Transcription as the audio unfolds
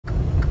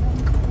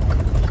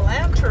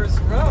Planters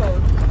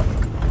Road.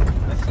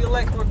 I feel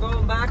like we're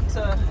going back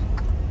to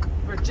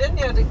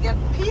Virginia to get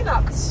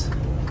peanuts.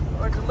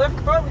 Or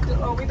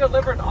we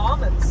delivered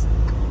almonds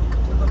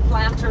to the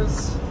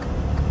Planters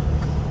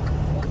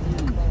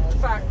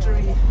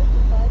factory.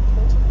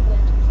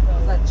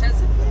 Was that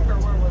Chesapeake or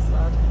where was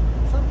that?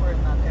 Somewhere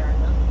in that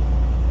area.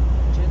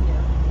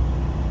 Virginia.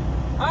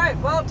 Alright,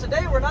 well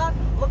today we're not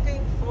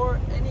looking for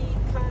any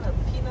kind of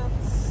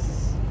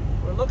peanuts.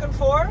 We're looking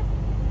for,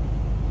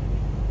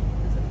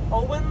 is it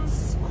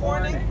Owens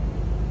Corning?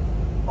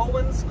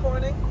 Owens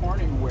Corning?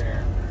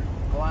 Corningware.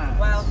 Glass.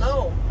 Well,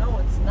 no,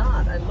 it's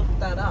not. I looked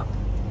that up.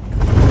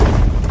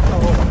 So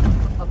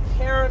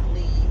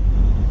apparently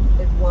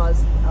it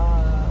was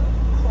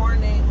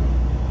Corning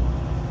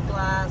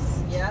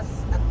glass,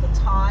 yes, at the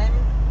time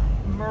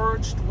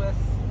merged with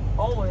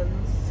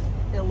Owens,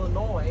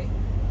 Illinois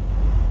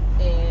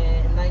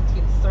in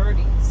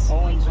 1930s.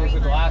 Owens was a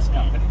glass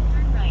company.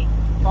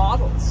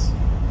 Bottles.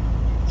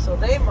 So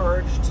they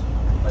merged,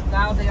 but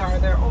now they are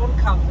their own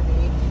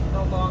company,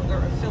 no longer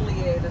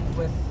affiliated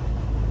with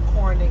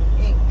Corning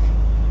Inc.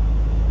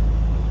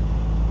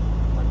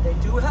 But they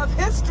do have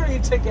history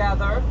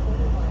together.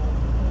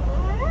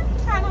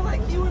 Kind of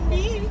like you and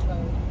me.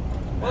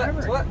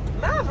 What?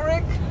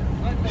 Maverick?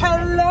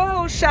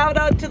 Hello! Shout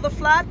out to the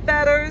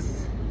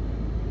flatbedders.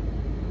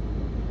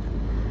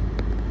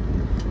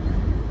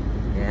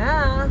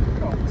 Yeah.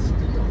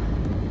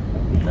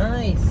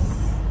 Nice.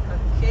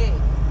 Okay.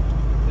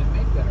 They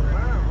make that already.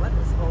 Wow, what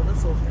is all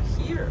this over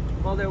here?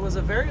 Well, there was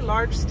a very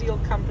large steel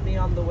company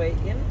on the way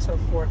into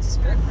Fort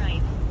Smith.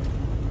 Right.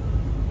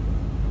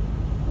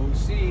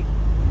 OC. There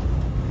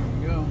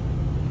you go.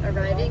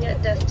 Arriving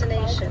at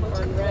destination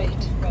on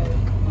right.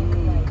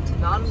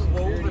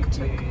 Non-woven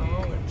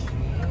technology.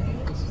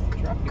 This is the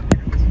truck.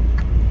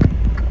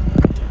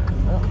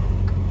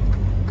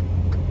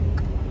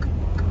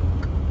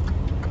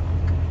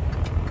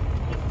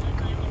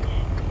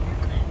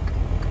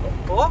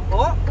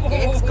 Oh,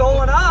 gate's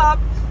going up.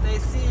 They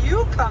see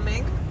you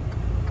coming.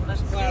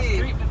 Let's Class see.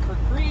 treatment for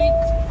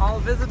CRETE. All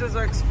visitors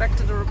are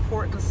expected to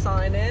report and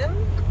sign in.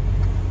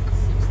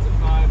 6 to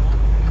 5.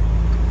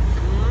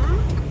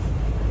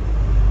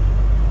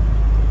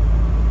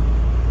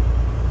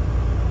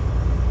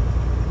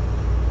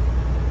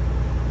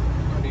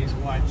 Everybody's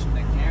watching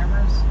the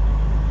cameras.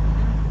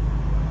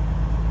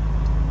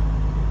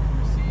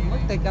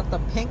 Look, they got the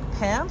Pink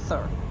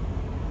Panther.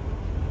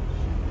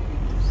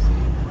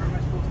 Where am I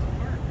supposed to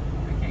park?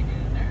 I can't get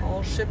in there.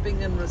 All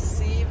shipping and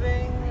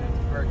receiving. I have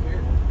to park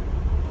here.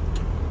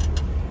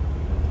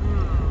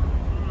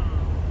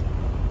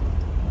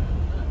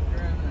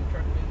 Driving a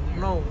truck in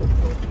there. No.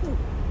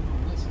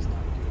 This is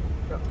not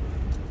good.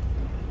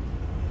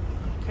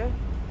 Okay.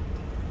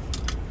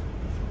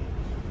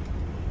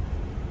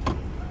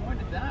 I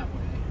wanted that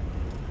way.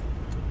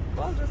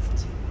 Well,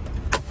 just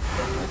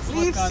Let's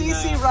leave look on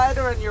CC the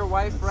Ryder and your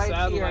wife right here.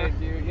 satellite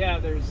view. Yeah,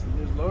 there's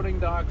loading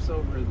docks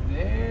over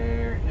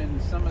there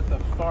and some at the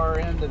far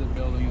end of the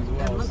building as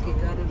well. And look, you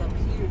got it up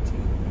here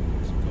too.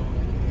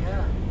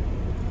 Yeah.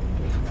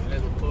 There's my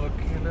little book.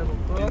 Your little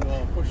book. And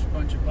we'll push a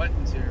bunch of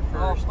buttons here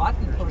Oh, first.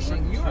 button There's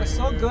pushing. 1, You are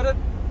so 2, good at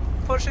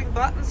pushing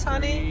buttons,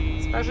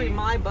 honey. 3, Especially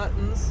my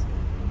buttons.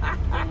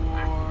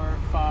 4,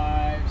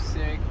 5,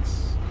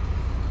 6,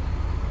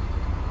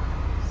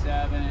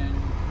 7,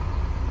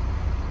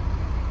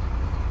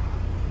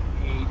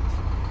 8,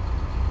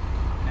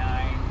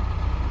 9,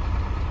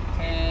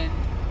 10,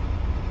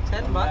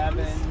 10 11.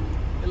 buttons?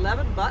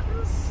 11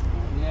 buttons?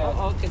 Yeah.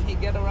 Uh-oh, can he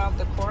get around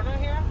the corner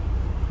here?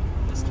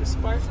 Mr.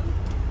 Spartan?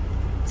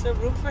 Is there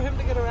room for him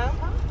to get around,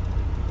 huh?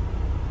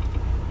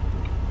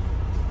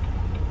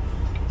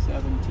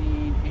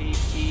 17,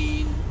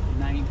 18,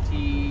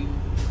 19.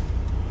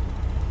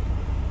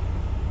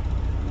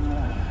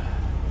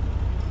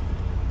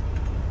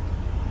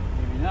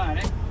 Maybe not,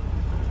 eh?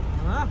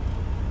 Huh?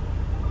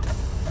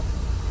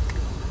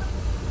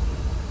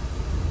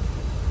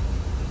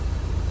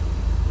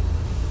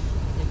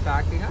 You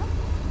backing up?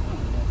 Oh,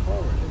 go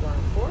forward. You're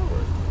going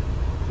forward.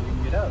 So you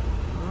can get out.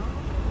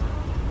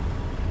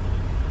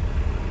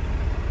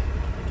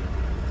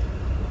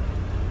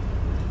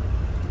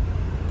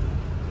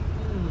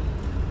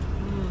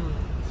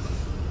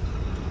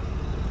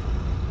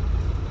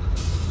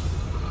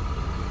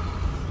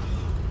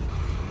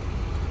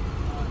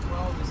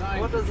 Well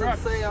designed What for does it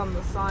trucks. say on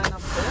the sign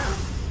up there?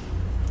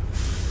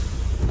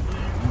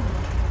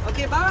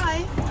 Okay,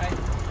 bye. Right.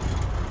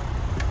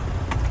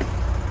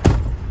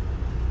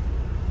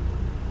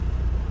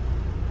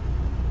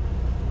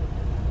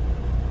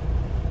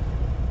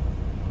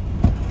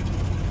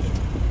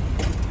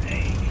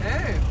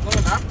 Hey, look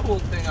at that cool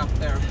thing up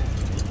there.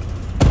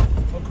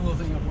 What cool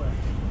thing up where?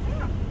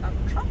 Yeah, that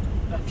truck.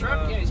 That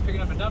truck? Yeah, he's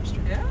picking up a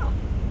dumpster. Yeah.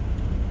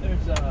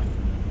 There's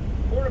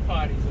porta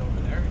potties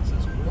over there. It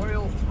says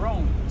Royal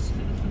Thrones.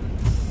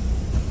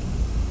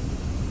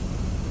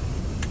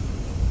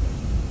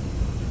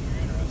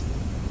 You're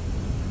interested.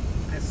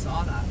 I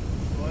saw that.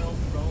 Royal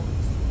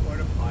Thrones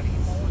porta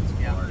potties. Owens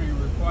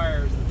Corning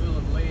requires the bill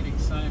of lading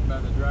signed by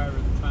the driver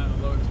at the time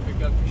the load is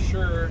picked up. Be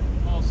sure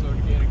also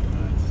to get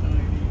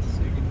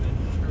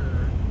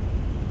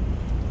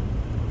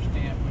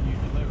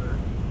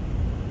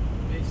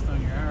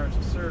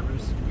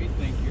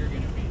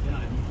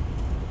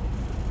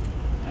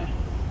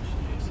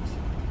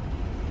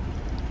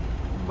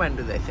When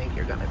do they think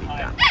you're gonna be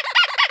done?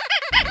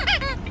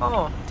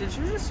 Oh, did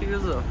you just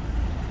use a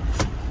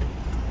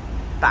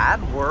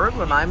bad word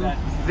when I'm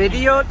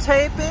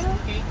videotaping?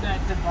 Hate that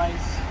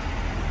device.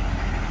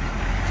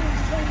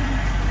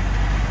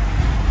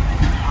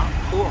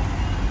 Cool.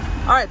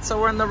 All right, so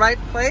we're in the right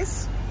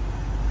place?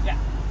 Yeah,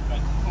 but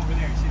over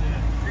there, see the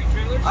CRETE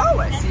trailers? Oh,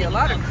 I see a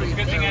lot of CRETE.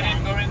 Good thing I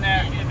didn't go in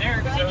there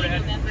because I would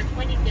have had to do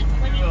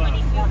a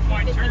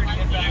 4-point turn to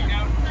get back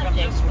out and come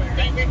this way,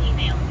 right?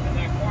 And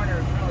that corner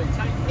is really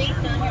tight.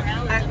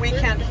 We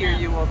can't hear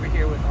you over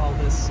here with all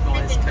this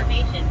noise.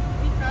 Information.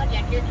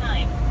 Reproject your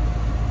time.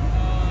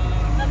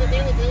 Hub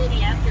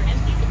availability after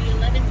empty to be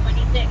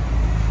 11:26.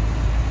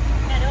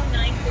 At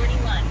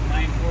 09:41.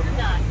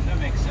 9:41. That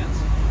makes sense.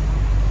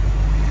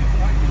 The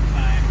appointment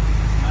time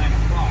is 9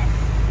 o'clock.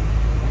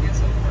 I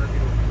guess I'll park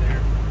it over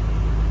there.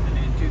 And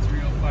then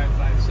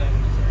 230-557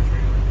 is our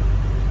trailer.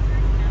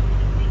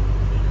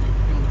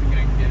 The only thing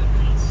I can get it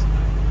this.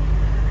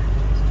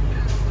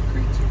 The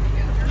CRETEs are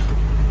together.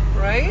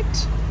 Right?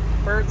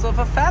 Birds of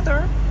a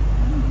feather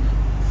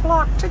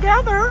flock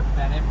together.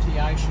 That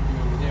MTI should be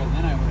over there,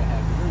 then I would have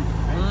had room,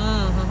 right?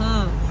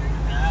 Mm-hmm.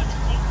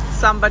 That's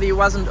Somebody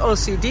wasn't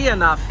OCD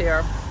enough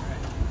here.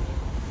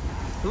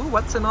 right. Ooh,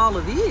 what's in all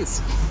of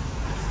these?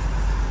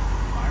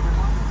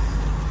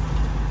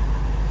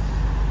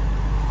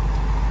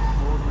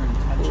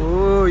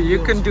 Ooh, you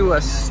can do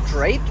a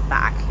straight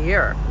back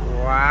here.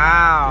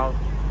 Wow.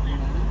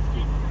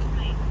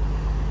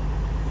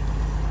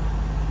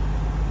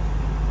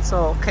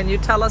 So, can you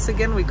tell us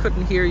again? We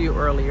couldn't hear you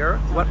earlier.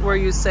 What were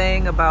you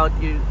saying about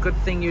you? Good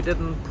thing you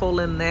didn't pull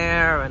in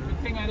there, and Good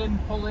thing I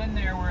didn't pull in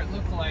there where it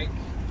looked like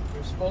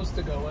you're supposed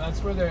to go. Well,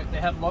 that's where they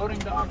have loading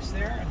docks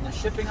there, and the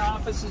shipping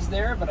office is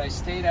there. But I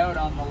stayed out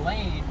on the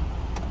lane.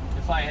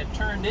 If I had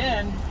turned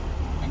in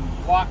and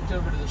walked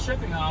over to the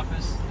shipping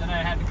office, then I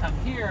had to come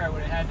here. I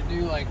would have had to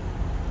do like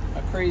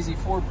a crazy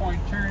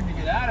 4-point turn to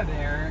get out of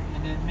there,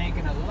 and then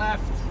making a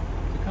left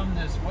to come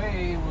this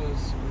way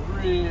was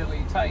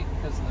really tight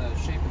because of the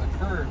shape of the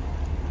curb.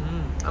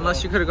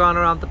 unless you could have gone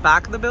around the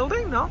back of the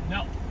building, no?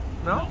 No.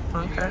 No? You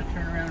Okay. gotta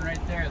turn around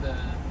right there.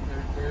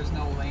 There is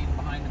no lane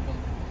behind the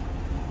building.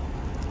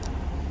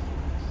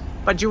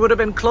 But you would have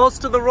been close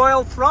to the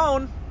royal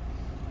throne.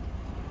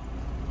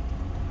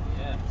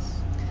 Yes.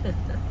 Yes.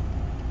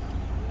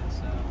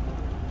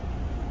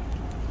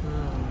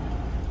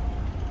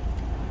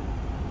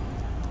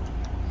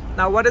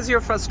 Now, what is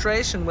your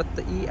frustration with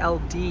the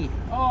ELD?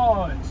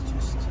 Oh, it's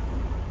just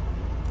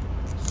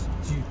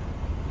stupid.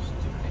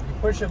 You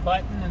push a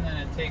button and then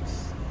it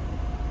takes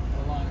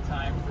a long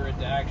time for it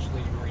to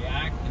actually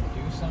react and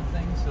do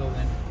something. So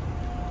then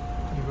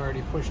you've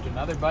already pushed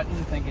another button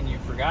thinking you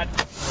forgot or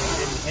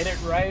you didn't hit it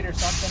right or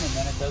something, and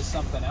then it does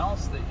something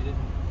else that you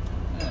didn't.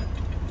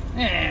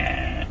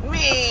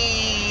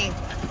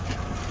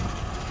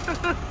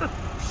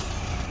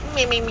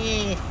 Me.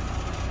 Me.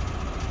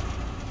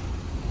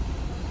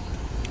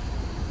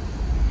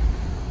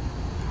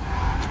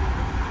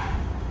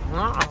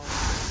 Uh-oh.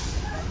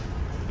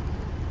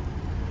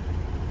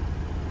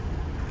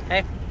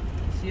 Hey,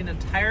 I see an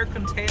entire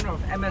container of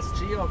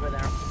MSG over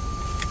there.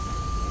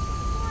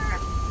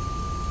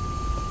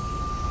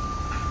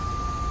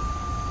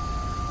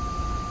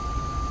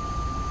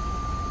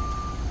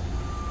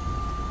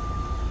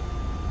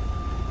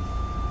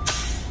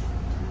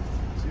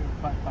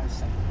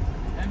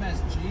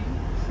 MSG.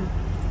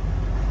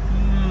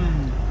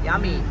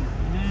 Yummy.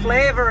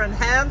 Flavor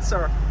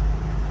enhancer.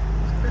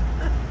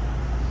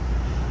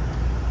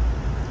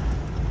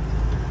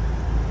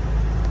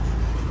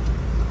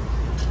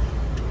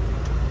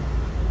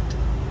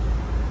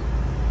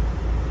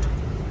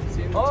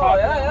 Oh,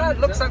 yeah, it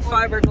looks like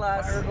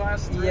fiberglass.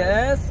 Fiberglass thread.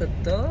 Yes,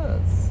 it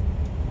does.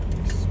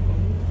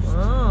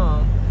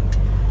 Oh.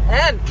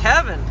 And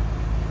Kevin,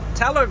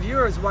 tell our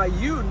viewers why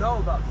you know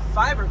about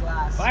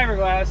fiberglass.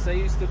 Fiberglass. I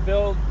used to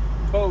build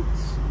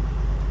boats.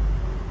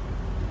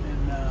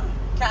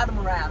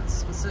 Catamarans,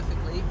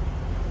 specifically.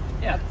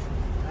 Yeah.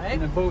 Right?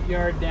 In a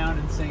boatyard down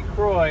in St.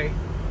 Croix.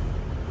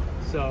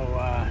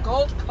 So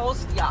Gold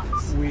Coast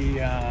yachts.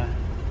 we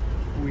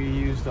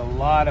used a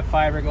lot of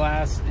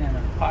fiberglass and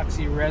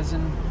epoxy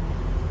resin,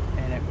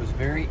 and it was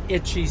very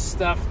itchy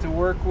stuff to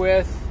work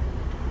with,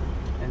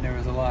 and there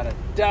was a lot of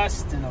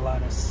dust and a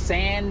lot of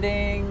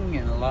sanding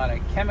and a lot of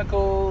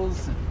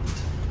chemicals.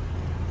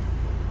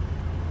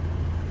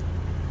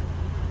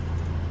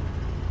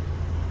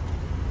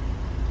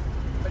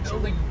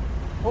 Building.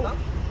 Oh,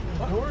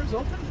 the door is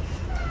open.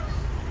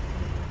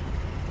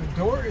 The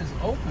door is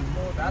open.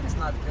 Oh, that's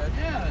not good.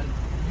 Yeah,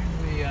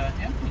 usually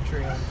empty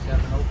trailers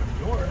have an open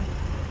door.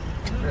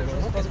 It's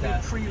Look supposed at to be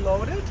that.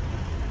 preloaded.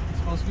 It's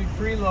supposed to be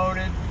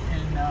preloaded,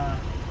 and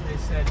they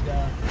said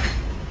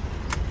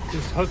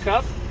just hook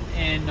up,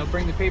 and they'll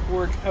bring the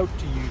paperwork out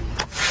to you.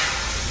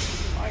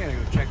 I gotta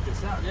go check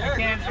this out. Yeah,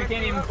 I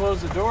can't even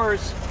close the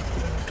doors.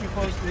 It's too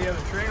close to the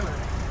other trailer.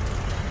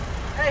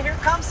 Hey, here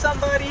comes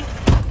somebody.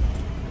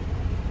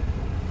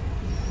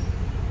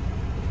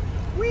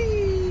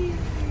 Whee!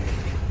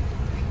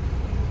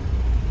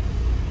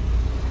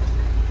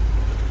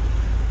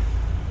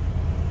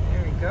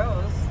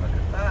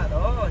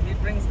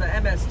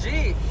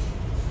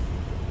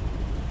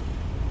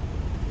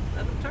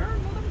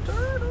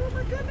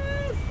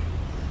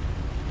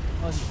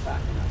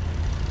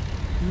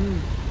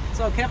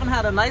 So Kevin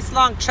had a nice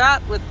long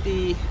chat with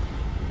the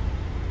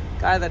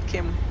guy that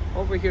came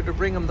over here to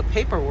bring him the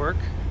paperwork.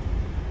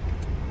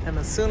 And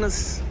as soon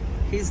as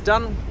he's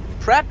done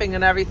prepping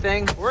and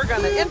everything, we're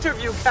gonna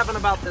interview Kevin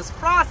about this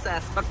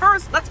process. But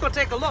first, let's go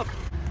take a look.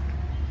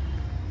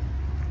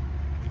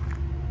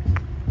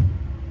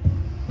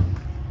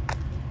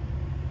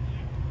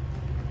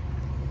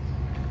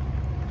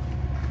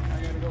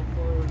 I gotta go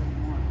forward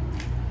more.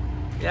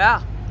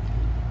 Yeah.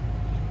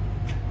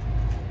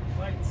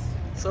 Lights.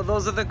 So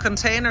those are the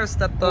containers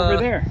that the Over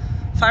there.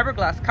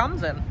 fiberglass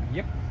comes in.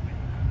 Yep.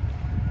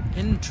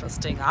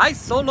 Interesting. I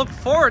so look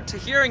forward to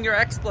hearing your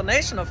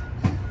explanation of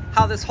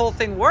how this whole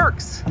thing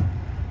works.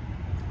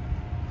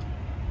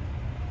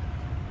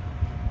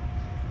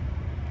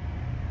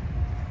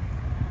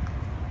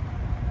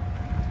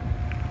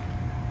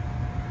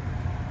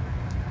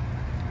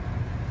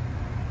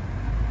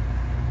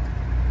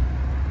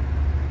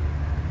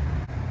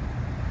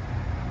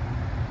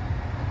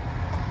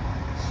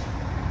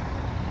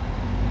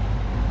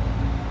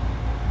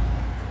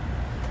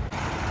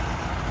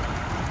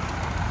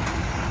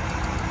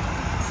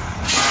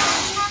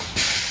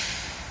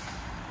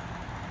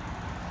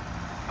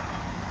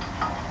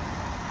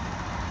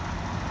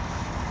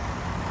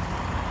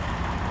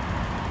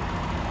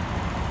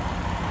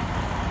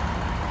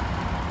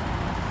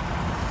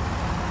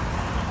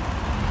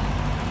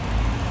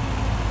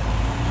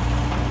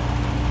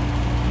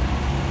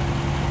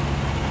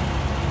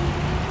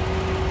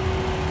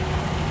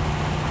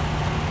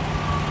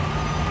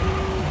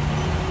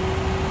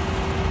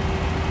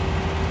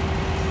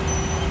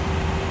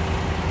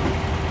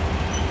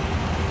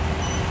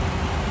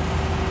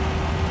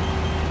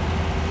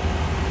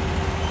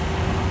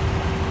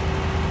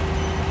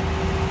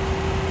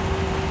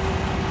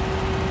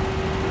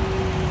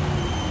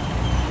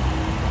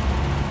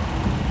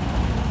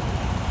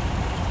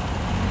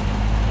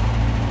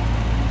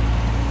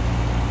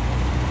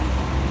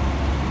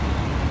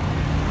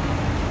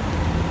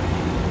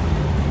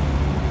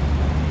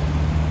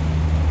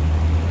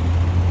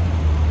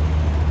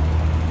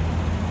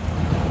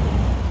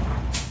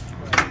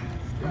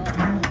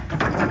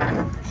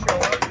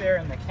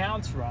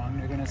 Wrong,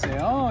 they're gonna say,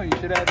 oh, you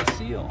should have a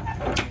seal.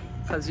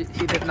 Because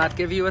he did not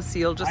give you a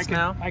seal just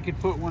now. I could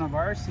put one of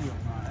our seals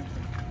on it.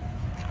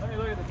 Let me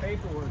look at the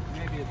paperwork.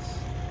 Maybe it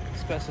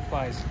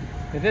specifies.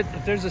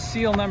 If there's a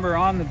seal number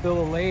on the bill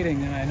of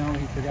lading, then I know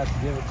he forgot to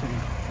give it to me.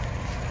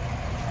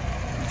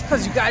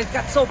 Because you guys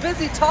got so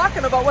busy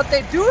talking about what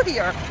they do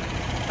here.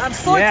 I'm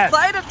so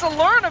excited to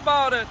learn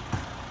about it.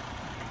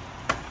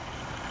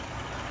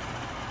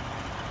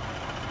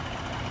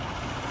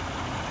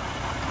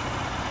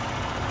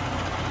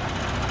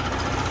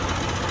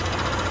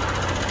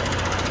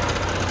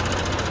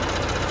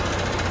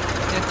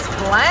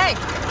 Blank.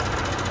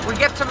 We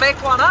get to make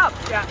one up.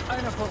 Yeah, I'm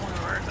gonna put one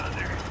of ours on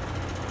there.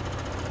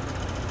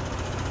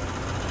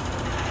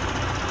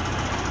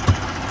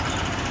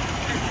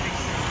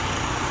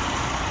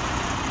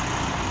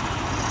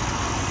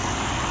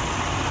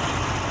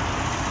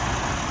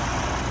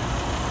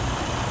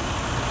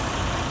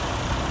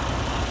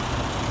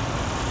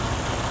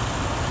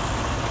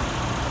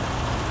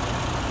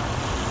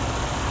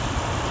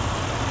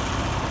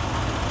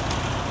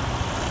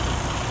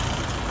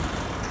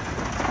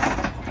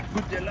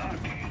 Good luck.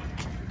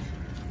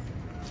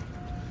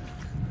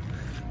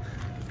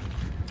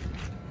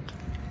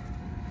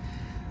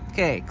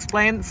 Okay,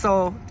 explain.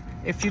 So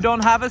if you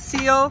don't have a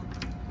seal,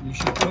 you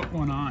should put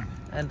one on.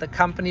 And the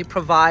company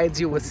provides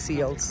you with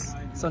seals.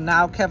 So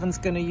now Kevin's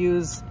gonna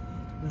use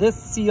this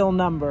seal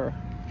number,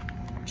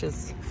 which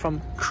is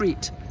from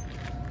CRETE.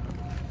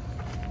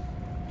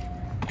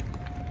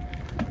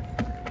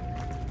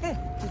 Hey,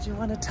 did you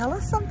want to tell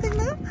us something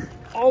now?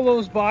 All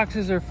those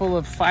boxes are full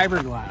of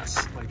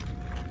fiberglass, like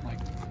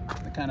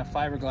the kind of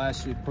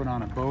fiberglass you'd put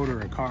on a boat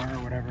or a car or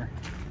whatever.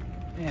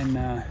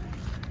 And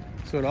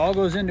so it all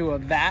goes into a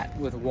vat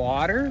with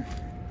water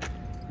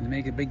and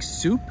make a big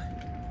soup.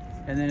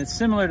 And then it's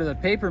similar to the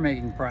paper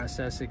making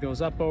process. It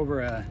goes up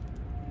over a,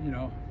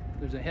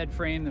 there's a head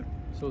frame that,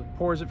 so it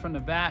pours it from the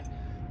vat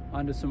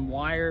onto some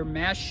wire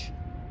mesh.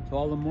 So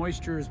all the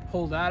moisture is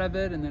pulled out of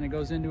it, and then it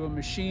goes into a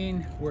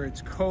machine where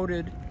it's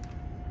coated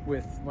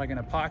with like an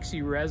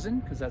epoxy resin,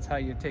 because that's how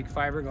you take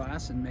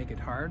fiberglass and make it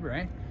hard,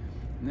 right?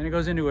 And then it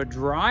goes into a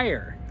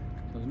dryer.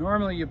 So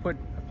normally you put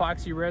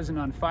epoxy resin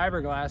on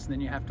fiberglass, and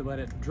then you have to let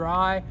it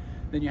dry,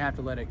 then you have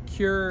to let it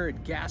cure.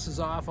 It gases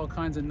off all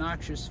kinds of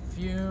noxious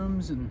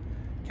fumes, and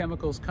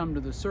chemicals come to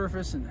the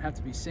surface and have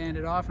to be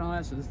sanded off and all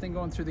that. So this thing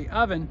going through the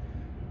oven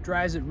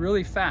dries it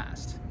really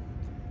fast.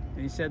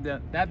 And he said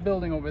that that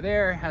building over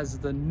there has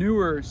the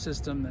newer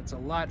system that's a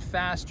lot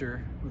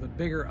faster with a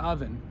bigger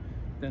oven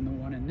than the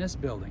one in this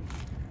building.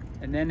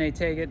 And then they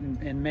take it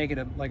and make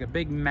it like a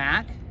big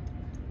mat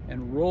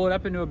and roll it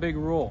up into a big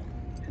roll.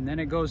 And then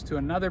it goes to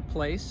another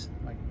place,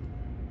 like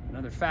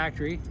another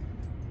factory,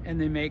 and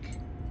they make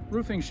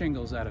roofing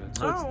shingles out of it.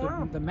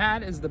 So the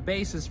mat is the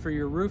basis for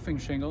your roofing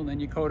shingle, and then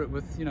you coat it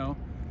with,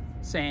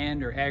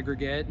 sand or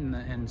aggregate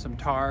and some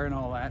tar and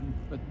all that.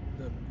 But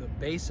the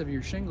base of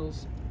your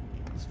shingles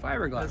It's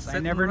fiberglass. It's I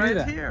sitting never knew right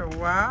that. Here.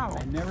 Wow.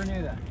 I never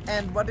knew that.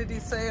 And what did he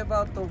say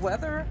about the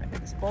weather?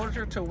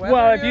 Exposure to weather?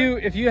 Well, here?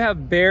 if you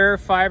have bare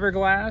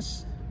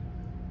fiberglass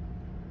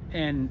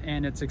and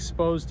it's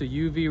exposed to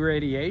UV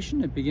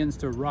radiation, it begins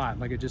to rot.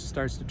 Like it just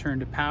starts to turn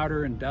to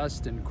powder and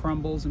dust and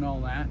crumbles and all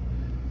that.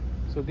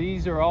 So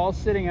these are all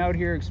sitting out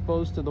here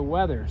exposed to the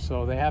weather.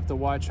 So they have to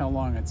watch how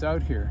long it's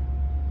out here.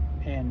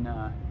 And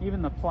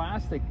even the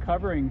plastic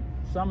covering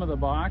some of the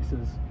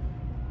boxes,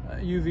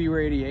 UV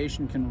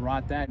radiation can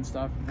rot that and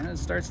stuff, and it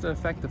starts to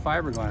affect the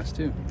fiberglass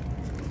too.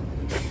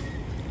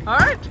 All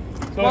right.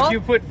 So if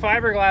you put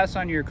fiberglass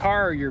on your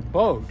car or your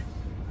boat,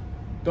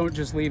 don't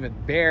just leave it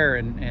bare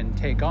and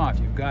take off.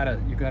 You've got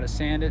to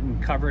sand it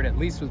and cover it at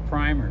least with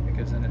primer,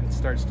 because then it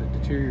starts to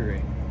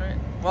deteriorate. All right.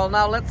 Well,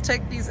 now let's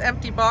take these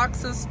empty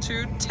boxes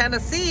to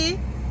Tennessee.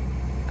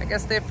 I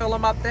guess they fill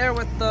them up there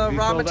with the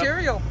raw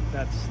material.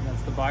 That's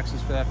the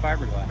boxes for that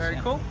fiberglass. Very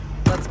cool.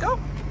 Let's go.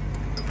 Hey,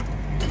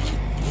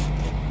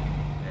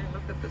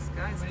 look at this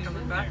guy's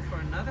coming back for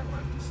another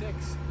one.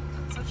 6.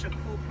 That's such a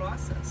cool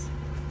process.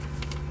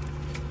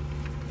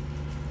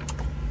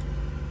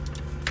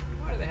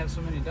 Why do they have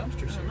so many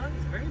dumpsters I don't here? know,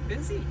 he's very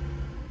busy.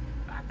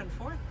 Back and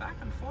forth, back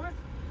and forth.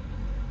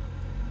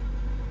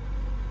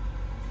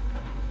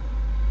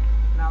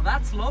 Now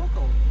that's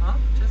local, huh?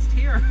 Just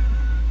here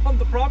on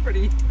the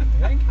property. I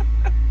think.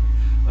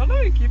 Oh no,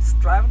 he keeps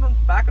driving them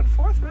back and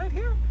forth right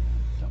here.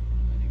 Dumping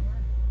them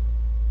anywhere.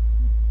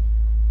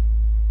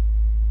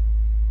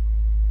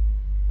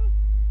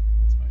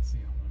 That's my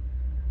seal number.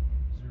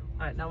 0,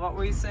 1, All right, now what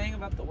were you saying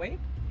about the weight?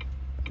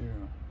 0,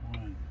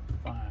 1,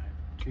 5,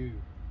 2.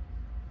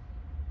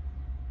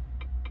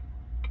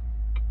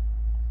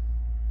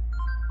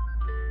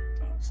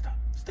 Oh, stop.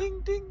 Ding,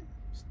 ding.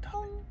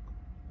 Stop it.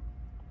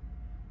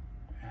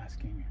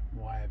 Asking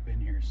why I've been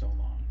here so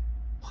long.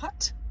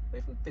 What? We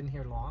haven't been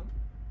here long. 2,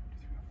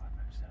 3, 4, 5,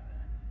 7.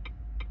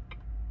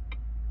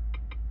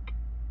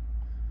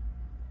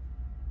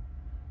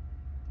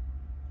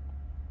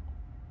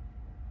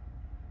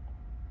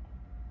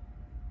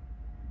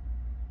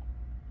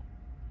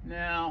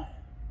 Now,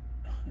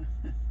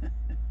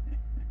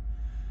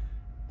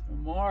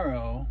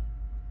 tomorrow,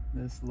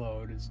 this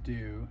load is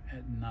due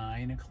at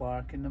 9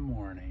 o'clock in the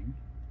morning,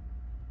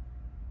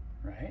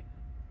 right?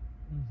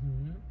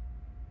 Mm-hmm.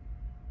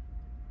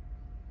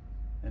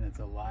 And it's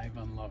a live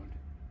unload.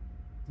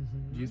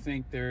 Do you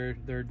think they're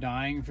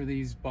dying for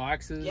these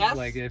boxes? Yes,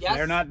 Like if yes.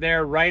 they're not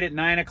there right at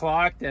 9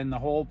 o'clock, then the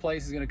whole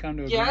place is going to come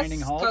to a grinding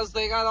Yes, halt? because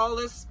they got all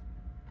this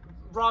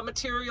raw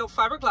material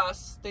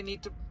fiberglass they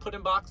need to put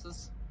in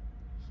boxes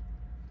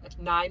at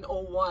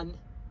 9:01.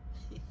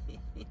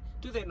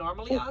 Do they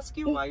normally ask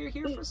you why you're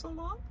here for so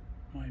long?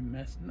 I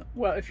messed up.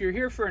 Well, if you're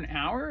here for an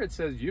hour, it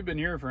says you've been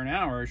here for an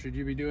hour. Should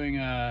you be doing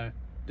a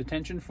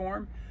detention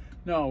form?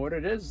 No, what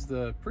it is,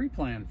 the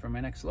pre-plan for my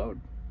next load.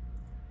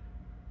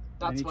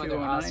 That's why they're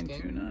asking.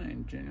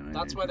 9209, January.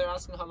 That's why they're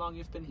asking how long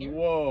you've been here.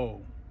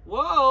 Whoa.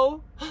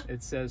 Whoa!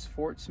 It says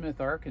Fort Smith,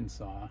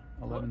 Arkansas,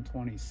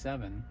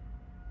 1127.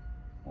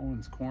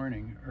 Owens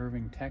Corning,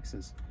 Irving,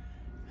 Texas.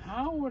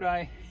 How would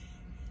I...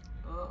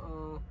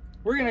 Uh-oh.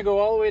 We're going to go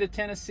all the way to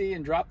Tennessee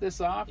and drop this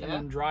off and Yeah.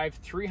 then drive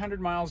 300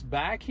 miles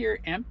back here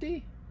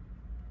empty?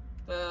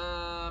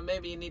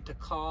 Maybe you need to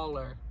call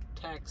or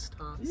text,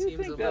 huh? Do you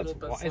Seems think a little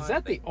that's... bit Is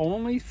that the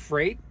only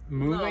freight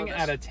moving No,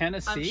 out of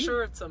Tennessee? I'm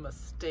sure it's a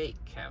mistake,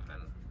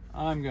 Kevin.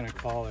 I'm going to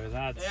call her.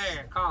 That's...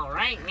 Yeah, call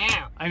right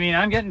now. I mean,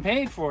 I'm getting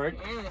paid for it.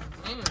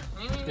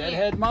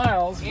 Deadhead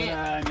miles, but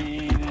I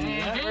mean,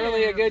 is that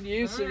really a good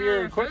use of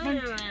your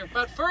equipment?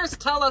 But first,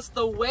 tell us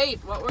the weight.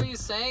 What were you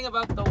saying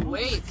about the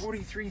weight?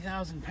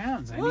 43,000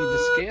 pounds. I need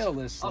What? to scale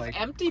this Of like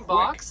empty quick.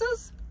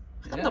 boxes?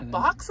 How can Yeah, the then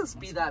boxes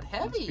be that Must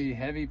heavy? be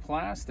heavy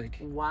plastic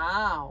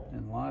Wow.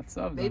 and lots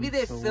of them. Maybe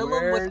they So fill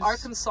them with where's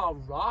Arkansas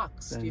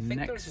rocks. the Do you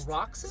think next there's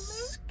rocks in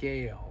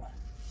scale?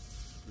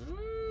 there?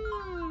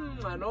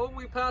 I know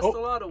we passed a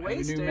lot of I way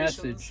have a new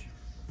stations. message.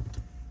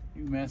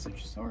 New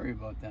message. Sorry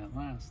about that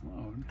last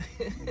load.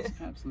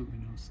 Makes absolutely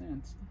no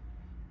sense.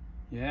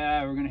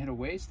 Yeah, we're gonna hit a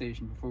weigh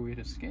station before we hit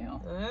a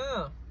scale.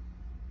 Yeah.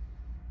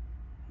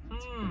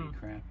 That's pretty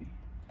crappy.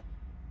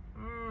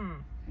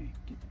 Hey,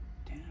 get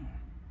down.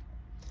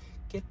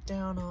 Get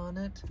down on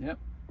it. Yep,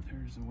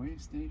 there's a weigh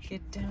station.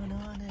 Get down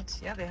on it.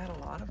 Yeah, they had a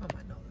lot of them,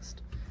 I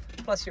noticed.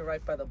 Plus, you're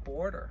right by the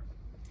border.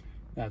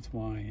 That's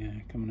why,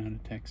 yeah, coming out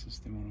of Texas,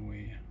 they want to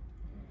weigh you.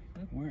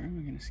 Where am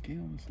I going to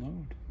scale this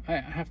load? I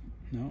have,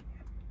 no.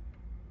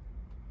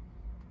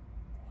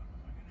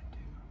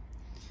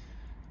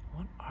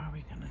 What are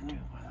we going to do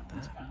about That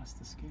one's that? past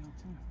the scale,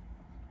 too.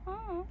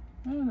 Oh,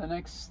 the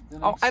next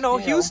Oh, I know,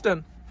 scale,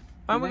 Houston.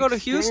 Why don't we go to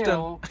next Houston?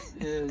 scale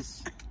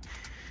is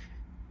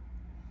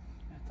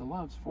at the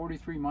Love's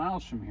 43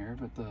 miles from here,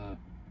 but the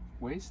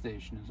weigh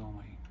station is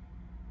only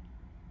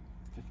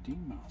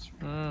 15 miles from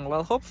here.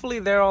 Well, hopefully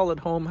they're all at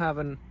home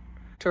having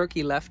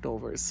turkey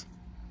leftovers.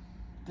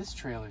 This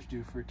trailer's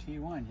due for a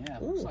T1. Yeah,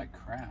 it looks Ooh. like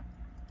crap.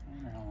 I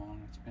wonder how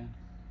long it's been.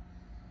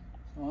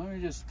 So let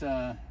me just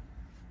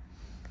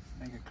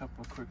make a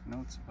couple of quick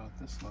notes about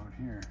this load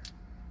here.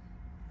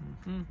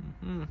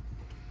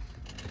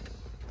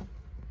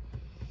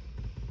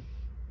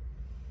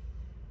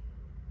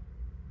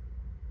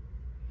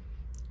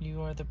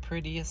 You are the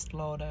prettiest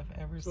load I've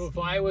ever seen. So if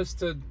I was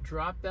to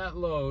drop that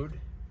load,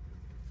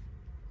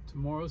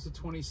 tomorrow's the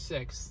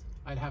 26th,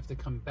 I'd have to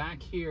come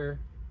back here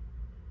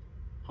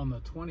on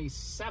the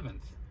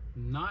 27th,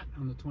 not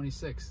on the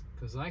 26th,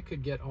 because I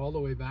could get all the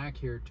way back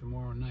here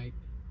tomorrow night,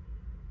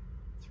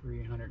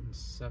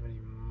 370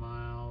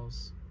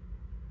 miles.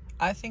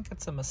 I think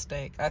it's a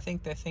mistake. I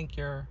think they think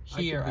you're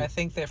here. I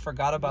think they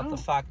forgot about the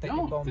fact that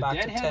you're going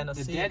back to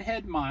Tennessee. The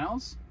deadhead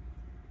miles,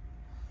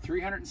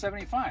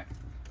 375.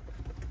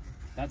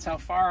 That's how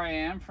far I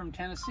am from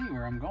Tennessee,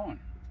 where I'm going.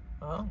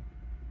 Oh.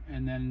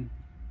 And then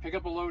pick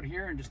up a load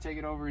here and just take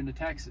it over into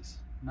Texas.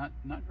 Not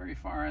very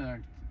far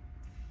either.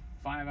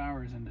 5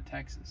 hours into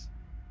Texas,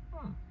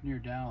 near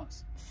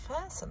Dallas.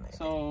 Fascinating.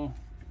 So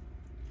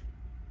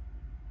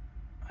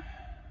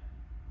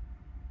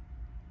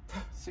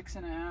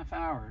 6.5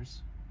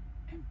 hours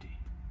empty.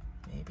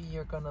 Maybe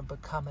you're gonna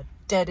become a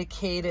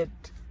dedicated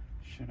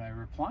Should I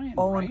reply in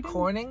Owens writing?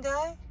 Corning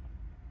guy?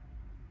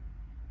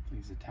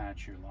 Please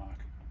attach your lock.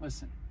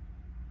 Listen.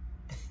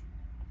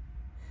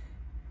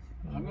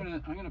 I'm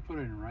gonna put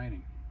it in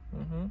writing.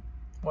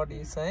 What are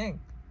you saying?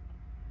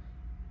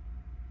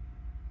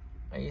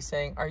 Are you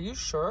saying, are you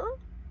sure?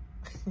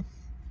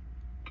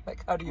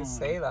 Like, how do you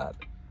say that?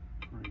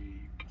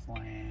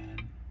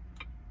 Pre-plan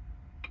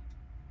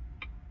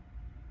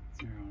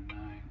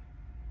 09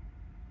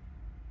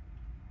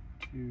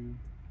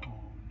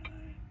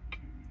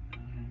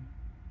 20929.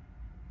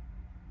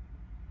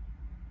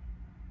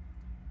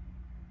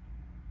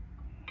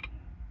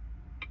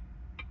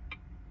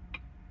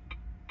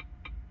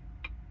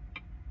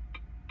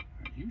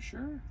 Are you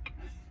sure?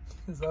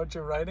 Is that what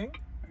you're writing?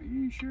 Are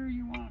you sure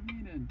you want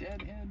me to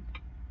deadhead?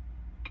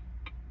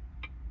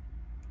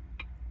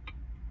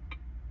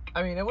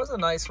 I mean, it was a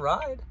nice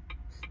ride.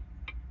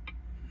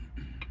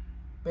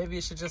 Maybe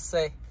you should just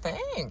say,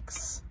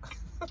 thanks.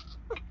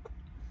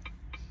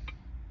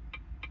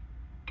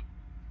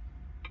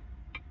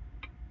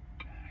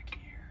 Back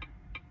here.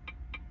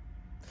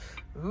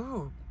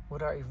 Ooh,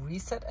 would our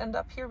reset end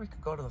up here? We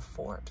could go to the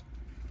fort.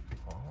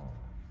 Oh.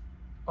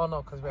 Oh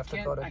no, because we have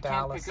to go to Dallas. I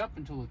can't pick up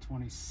until the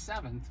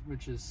 27th,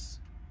 which is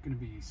going to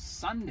be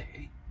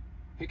Sunday.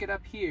 Pick it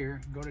up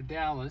here, go to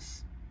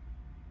Dallas,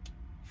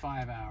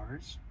 5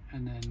 hours,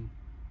 and then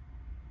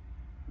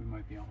we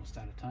might be almost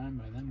out of time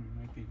by then. We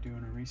might be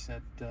doing a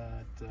reset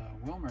at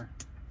Wilmer.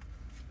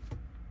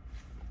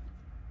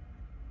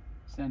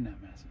 Send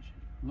that message.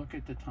 Look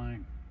at the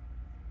time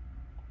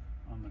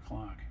on the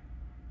clock.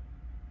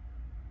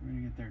 We're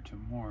going to get there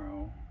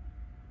tomorrow.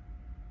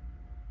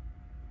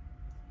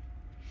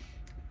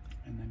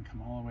 And then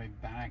come all the way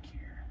back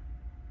here.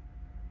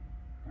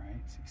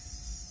 Right? 6,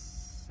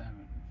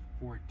 7,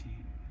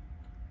 14,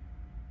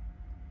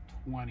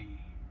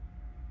 20,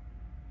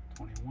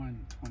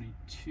 21,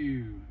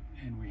 22,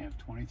 and we have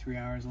 23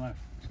 hours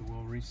left. So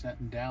we'll reset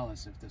in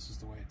Dallas if this is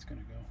the way it's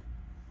going to go.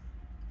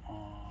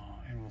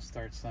 And we'll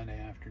start Sunday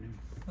afternoon.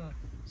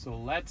 So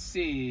let's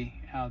see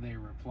how they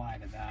reply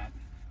to that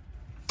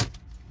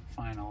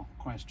final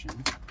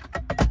question.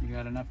 You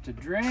got enough to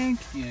drink?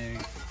 You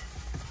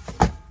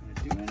gonna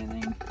do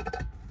anything?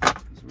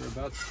 Because we're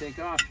about to take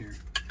off here.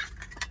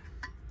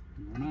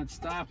 We're not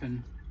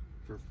stopping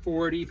for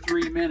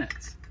 43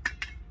 minutes.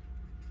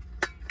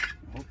 I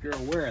hope you're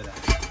aware of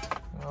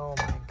that. Oh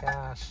my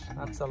gosh,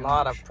 that's a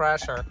lot of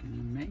pressure. Can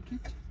you make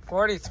it?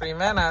 43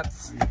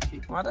 minutes.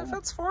 What if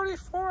it's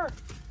 44?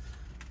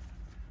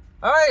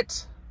 All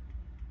right.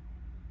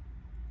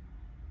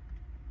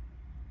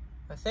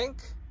 I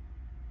think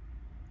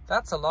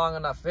that's a long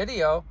enough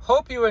video.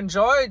 Hope you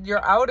enjoyed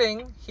your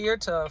outing here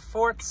to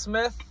Fort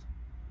Smith,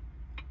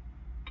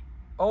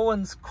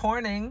 Owens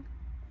Corning,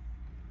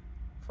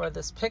 for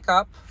this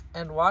pickup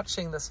and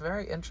watching this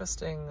very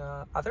interesting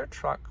other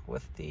truck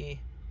with the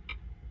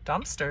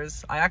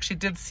dumpsters. I actually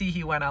did see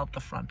he went out the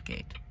front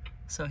gate,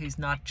 so he's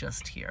not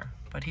just here,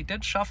 but he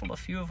did shuffle a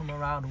few of them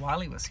around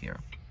while he was here.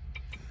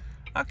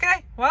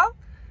 Okay, well,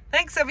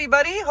 thanks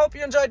everybody. Hope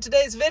you enjoyed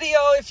today's video.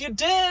 If you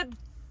did,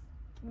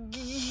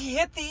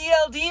 hit the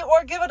ELD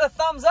or give it a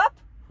thumbs up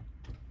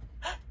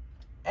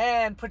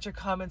and put your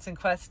comments and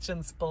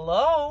questions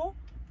below.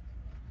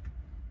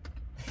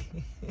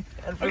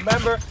 And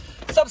remember,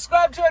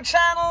 subscribe to our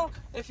channel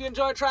if you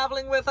enjoy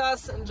traveling with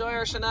us, enjoy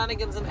our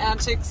shenanigans and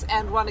antics,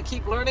 and want to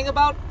keep learning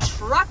about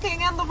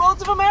trucking and the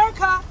roads of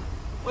America.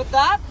 With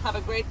that, have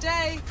a great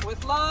day.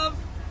 With love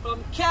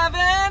from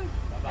Kevin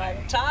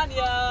and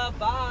Tanya.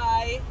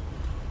 Bye.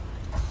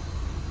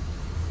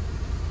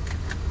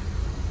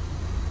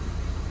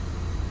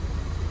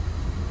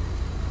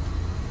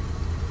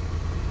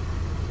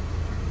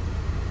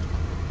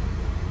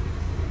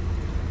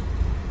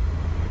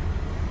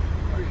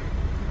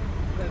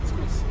 Let's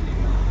go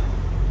skiing.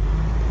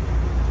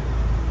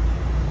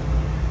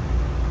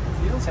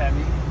 Feels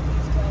heavy.